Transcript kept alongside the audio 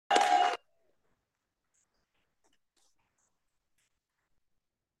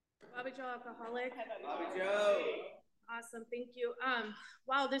Bobby Joe Alcoholic. Bobby Joe. Awesome, thank you.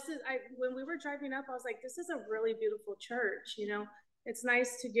 Wow, when we were driving up, I was like, this is a really beautiful church, you know. It's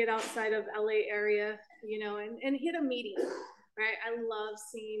nice to get outside of LA area, you know, and hit a meeting, right? I love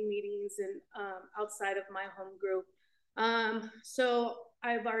seeing meetings and outside of my home group. So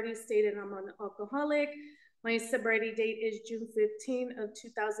I've already stated I'm an alcoholic. My sobriety date is June 15 of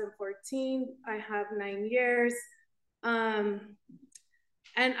 2014. I have 9 years.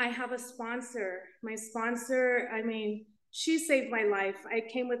 And I have a sponsor. My sponsor, I mean, she saved my life. I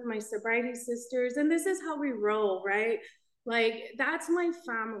came with my sobriety sisters, and this is how we roll, right? Like, that's my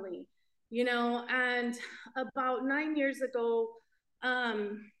family, you know? And about 9 years ago, I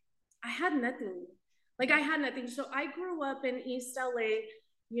had nothing. Like, I had nothing. So I grew up in East LA.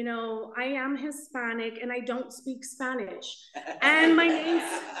 You know, I am Hispanic, and I don't speak Spanish. And my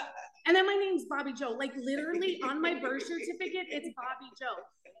name's Bobby Joe. Like, literally on my birth certificate, it's Bobby Joe.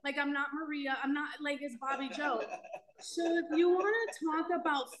 Like, I'm not Maria. I'm not, like, it's Bobby Joe. So if you want to talk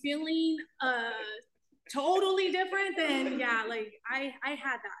about feeling totally different, then yeah, like, I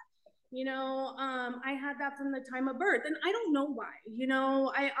had that. You know, I had that from the time of birth. And I don't know why. You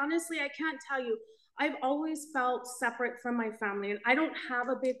know, I can't tell you. I've always felt separate from my family. And I don't have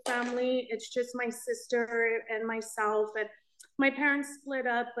a big family. It's just my sister and myself. And my parents split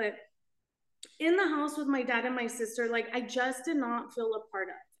up, but in the house with my dad and my sister, like, I just did not feel a part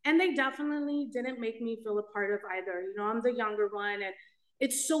of. And they definitely didn't make me feel a part of either. You know, I'm the younger one. And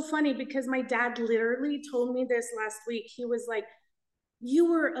it's so funny because my dad literally told me this last week. He was like, you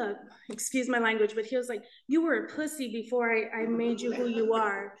were excuse my language, but he was like, you were a pussy before I made you who you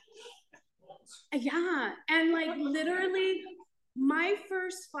are. Yeah. And like, literally, my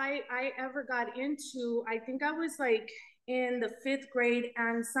first fight I ever got into, I think I was like in the 5th grade,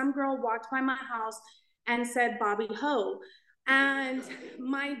 and some girl walked by my house and said, Bobby Ho. And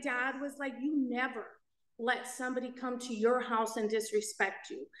my dad was like, you never let somebody come to your house and disrespect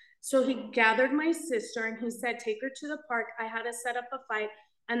you. So he gathered my sister and he said, take her to the park. I had to set up a fight.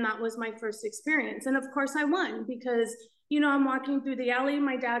 And that was my first experience. And of course I won because, you know, I'm walking through the alley,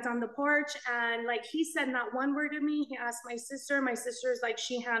 my dad's on the porch, and like, he said not one word to me. He asked my sister's like,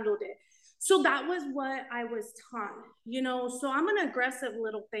 she handled it. So that was what I was taught, you know. So I'm an aggressive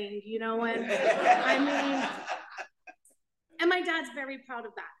little thing, you know, and I mean, and my dad's very proud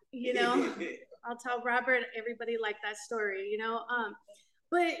of that, you know. I'll tell Robert, everybody liked that story, you know.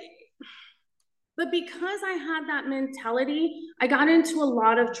 But because I had that mentality, I got into a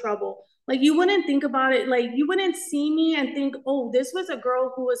lot of trouble. Like, you wouldn't think about it, like, you wouldn't see me and think, oh, this was a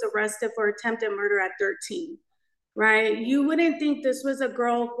girl who was arrested for attempted murder at 13, right? You wouldn't think this was a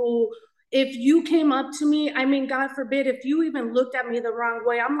girl who, if you came up to me, I mean, God forbid, if you even looked at me the wrong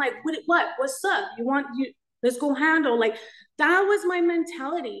way, I'm like, what's up? Let's go handle. Like, that was my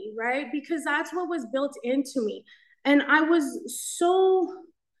mentality, right? Because that's what was built into me. And I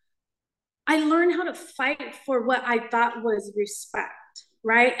learned how to fight for what I thought was respect,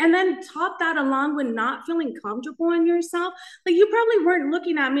 right? And then top that along with not feeling comfortable in yourself. Like, you probably weren't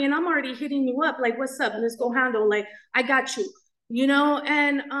looking at me and I'm already hitting you up, like, what's up? Let's go handle. Like, I got you, you know?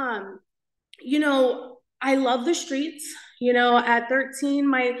 And, you know, I love the streets. You know, at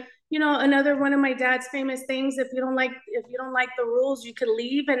 13, another one of my dad's famous things, if you don't like the rules, you could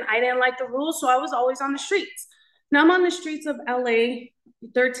leave. And I didn't like the rules, so I was always on the streets. Now I'm on the streets of LA,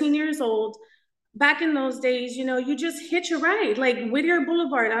 13 years old. Back in those days, you know, you just hitch a ride, like Whittier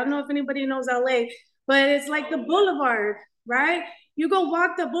Boulevard. I don't know if anybody knows LA, but it's like the boulevard, right? You go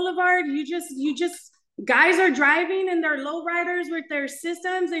walk the boulevard, you just guys are driving in their lowriders with their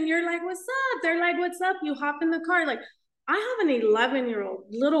systems, and you're like, what's up? They're like, what's up? You hop in the car. Like, I have an 11-year-old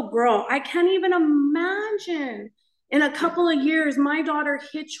little girl. I can't even imagine in a couple of years my daughter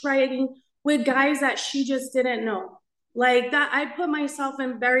hitch riding with guys that she just didn't know. Like, that, I put myself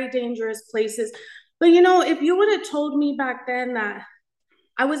in very dangerous places. But, you know, if you would have told me back then that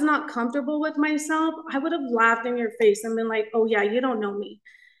I was not comfortable with myself, I would have laughed in your face and been like, oh yeah, you don't know me,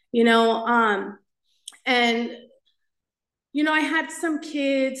 you know. And, you know, I had some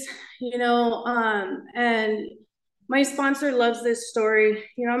kids, you know, and my sponsor loves this story.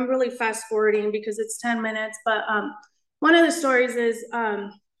 You know, I'm really fast forwarding because it's 10 minutes, but one of the stories is,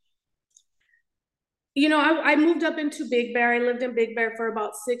 you know, I moved up into Big Bear. I lived in Big Bear for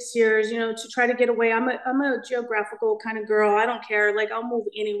about 6 years, you know, to try to get away. I'm a geographical kind of girl. I don't care. Like, I'll move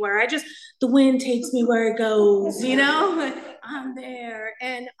anywhere. The wind takes me where it goes, you know. I'm there.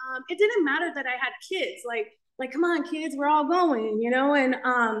 And it didn't matter that I had kids. Like, come on, kids, we're all going, you know. And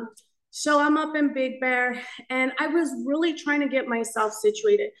so I'm up in Big Bear, and I was really trying to get myself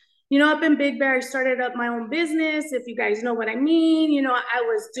situated. You know, up in Big Bear, I started up my own business, if you guys know what I mean. You know, I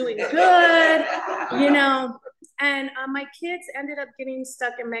was doing good, you know, and my kids ended up getting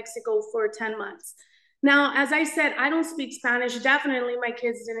stuck in Mexico for 10 months. Now, as I said, I don't speak Spanish. Definitely my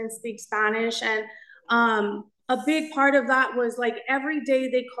kids didn't speak Spanish. And a big part of that was like every day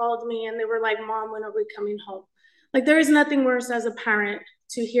they called me and they were like, Mom, when are we coming home? Like there is nothing worse as a parent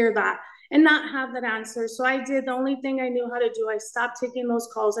to hear that and not have that answer. So I did the only thing I knew how to do. I stopped taking those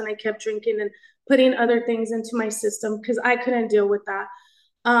calls and I kept drinking and putting other things into my system because I couldn't deal with that.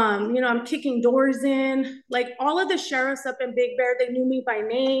 You know, I'm kicking doors in. Like all of the sheriffs up in Big Bear, they knew me by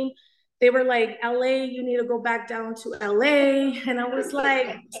name. They were like, LA, you need to go back down to LA. And I was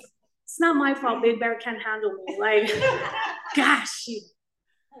like, it's not my fault. Big Bear can't handle me. Like, gosh,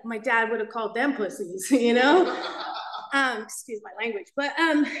 my dad would have called them pussies, you know? Excuse my language. But,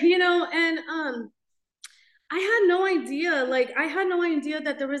 you know, and I had no idea. Like, I had no idea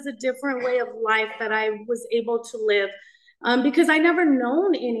that there was a different way of life that I was able to live. Because I never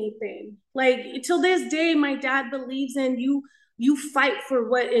known anything. Like till this day, my dad believes in you fight for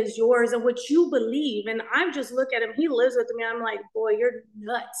what is yours and what you believe. And I just look at him, he lives with me. I'm like, boy, you're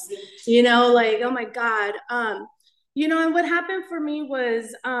nuts. You know, like, oh my God. You know, and what happened for me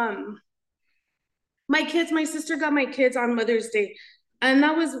was my sister got my kids on Mother's Day. And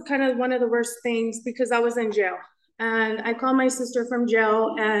that was kind of one of the worst things because I was in jail. And I called my sister from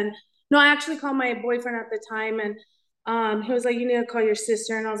jail. And no, I actually called my boyfriend at the time. And he was like, you need to call your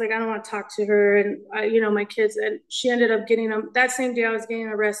sister. And I was like, I don't want to talk to her. And, you know, my kids, and she ended up getting them. That same day I was getting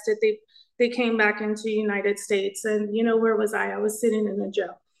arrested, they came back into the United States. And, you know, where was I? I was sitting in the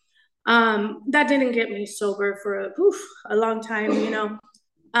jail. That didn't get me sober for a long time, you know.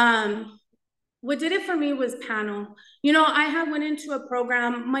 What did it for me was panel. You know, I had went into a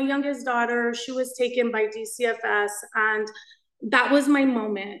program. My youngest daughter, she was taken by DCFS, and that was my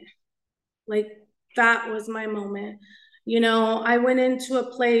moment. Like, that was my moment. You know, I went into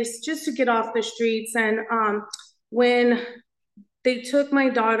a place just to get off the streets, and when they took my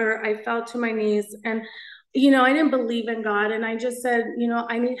daughter, I fell to my knees, and you know, I didn't believe in God, and I just said, you know,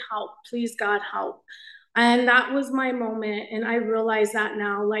 I need help. Please, God, help. And that was my moment. And I realize that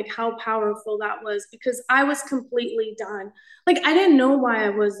now, like how powerful that was because I was completely done. Like I didn't know why I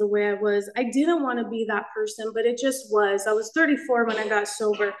was the way I was. I didn't want to be that person, but it just was. I was 34 when I got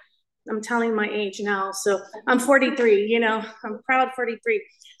sober. I'm telling my age now. So I'm 43, you know, I'm proud 43.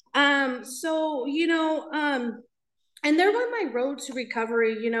 So, you know, and there were my road to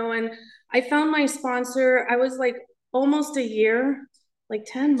recovery, you know, and I found my sponsor. I was like almost a year, like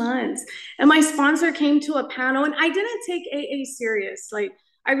 10 months. And my sponsor came to a panel and I didn't take AA serious. Like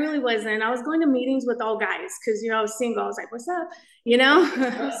I really wasn't. I was going to meetings with all guys because, you know, I was single. I was like, what's up? You know,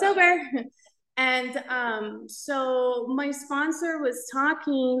 I'm sober. And so my sponsor was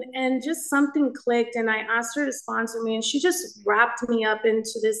talking and just something clicked and I asked her to sponsor me and she just wrapped me up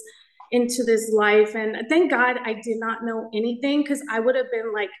into this life. And thank God I did not know anything because I would have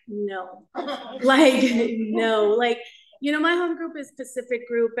been like, no, like, no, like, you know, my home group is Pacific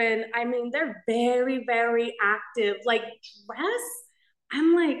Group. And I mean, they're very, very active. Like dress,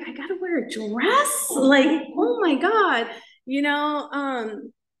 I'm like, I gotta wear a dress? Like, oh my God, you know,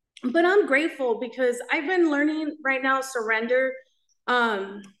 but I'm grateful because I've been learning right now surrender. Yeah,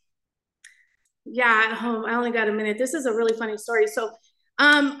 I only got a minute. This is a really funny story. So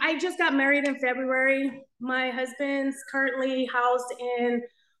I just got married in February. My husband's currently housed in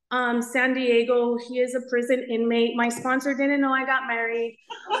San Diego. He is a prison inmate. My sponsor didn't know I got married.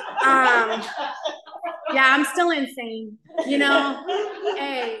 Yeah, I'm still insane, you know?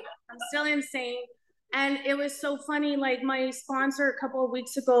 Hey, I'm still insane. And it was so funny, like my sponsor a couple of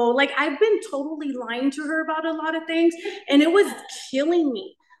weeks ago, like I've been totally lying to her about a lot of things and it was killing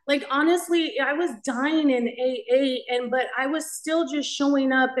me. Like honestly, I was dying in AA but I was still just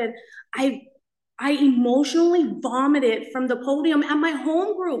showing up and I emotionally vomited from the podium at my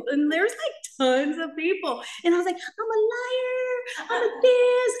home group. And there's like tons of people. And I was like, I'm a liar, I'm a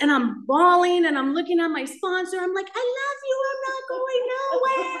this. And I'm bawling and I'm looking at my sponsor. I'm like, I love you, I'm not going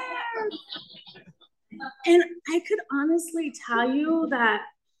nowhere. And I could honestly tell you that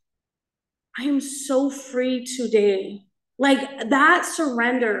I am so free today. Like that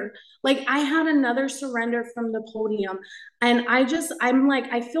surrender, like I had another surrender from the podium. And I'm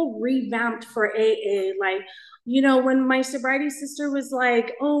like, I feel revamped for AA. Like, you know, when my sobriety sister was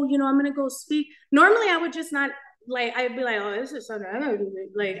like, oh, you know, I'm going to go speak. Normally I would just not like, I'd be like, oh, this is something I don't do.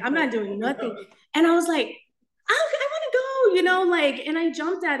 Like, I'm not doing nothing. And I was like, I want to go, you know, like, and I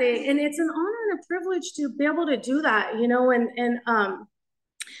jumped at it and it's an honor and a privilege to be able to do that, you know, and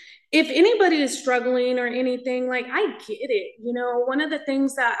if anybody is struggling or anything, like, I get it. You know, one of the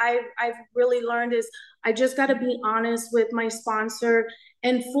things that I've really learned is I just got to be honest with my sponsor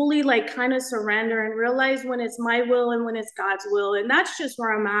and fully like kind of surrender and realize when it's my will and when it's God's will. And that's just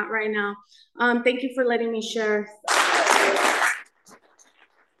where I'm at right now. Thank you for letting me share.